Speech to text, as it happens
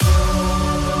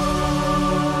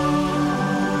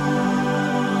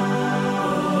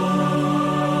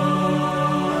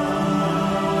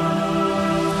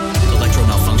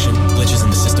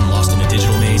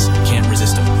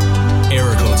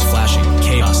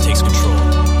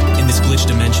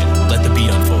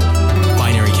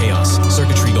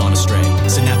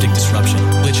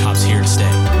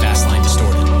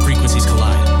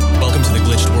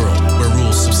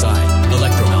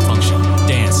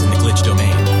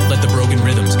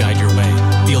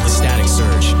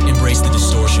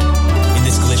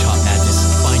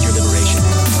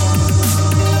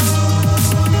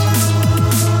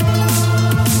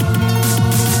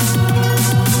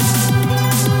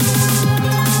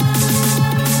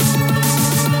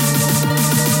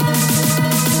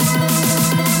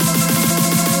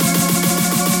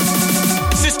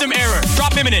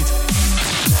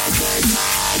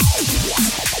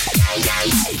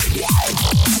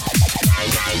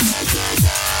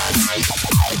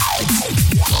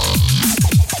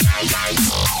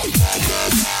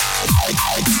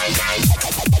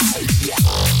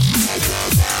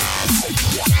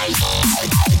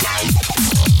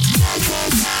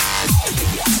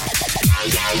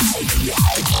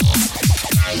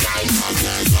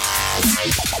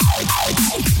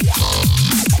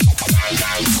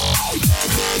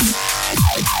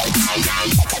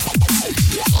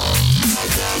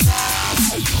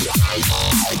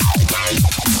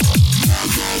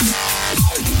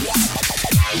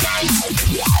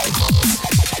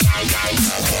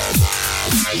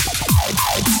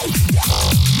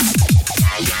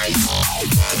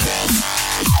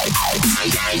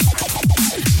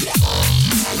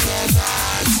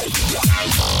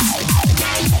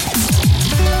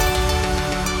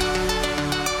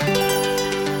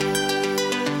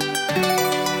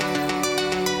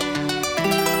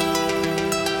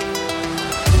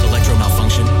Electro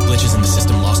malfunction, glitches in the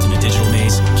system lost in a digital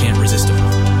maze, can't resist them.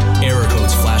 Error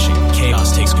codes flashing,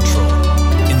 chaos takes control.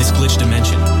 In this glitch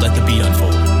dimension, let the beat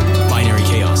unfold. Binary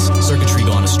chaos, circuitry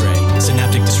gone astray.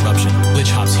 Synaptic disruption, glitch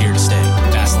hops here to stay.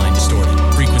 Bassline distorted,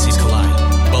 frequencies collide.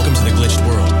 Welcome to the glitched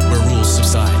world, where rules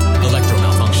subside. Electro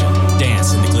malfunction,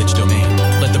 dance in the glitch domain.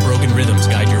 Let the broken rhythms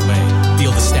guide your way.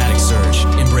 Feel the static surge,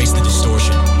 embrace the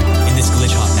distortion. In this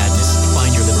glitch hop madness,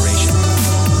 find your liberation.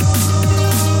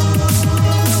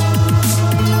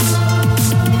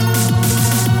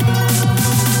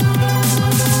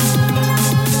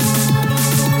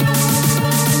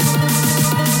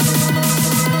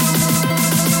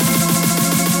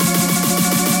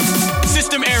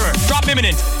 System error, drop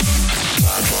imminent.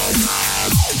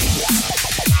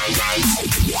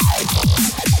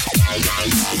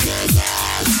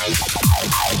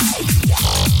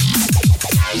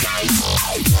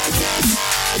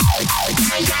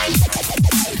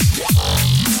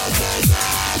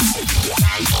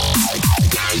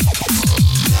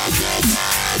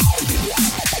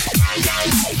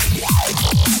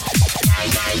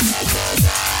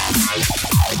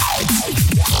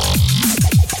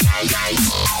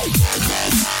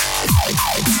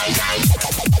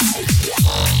 Bye.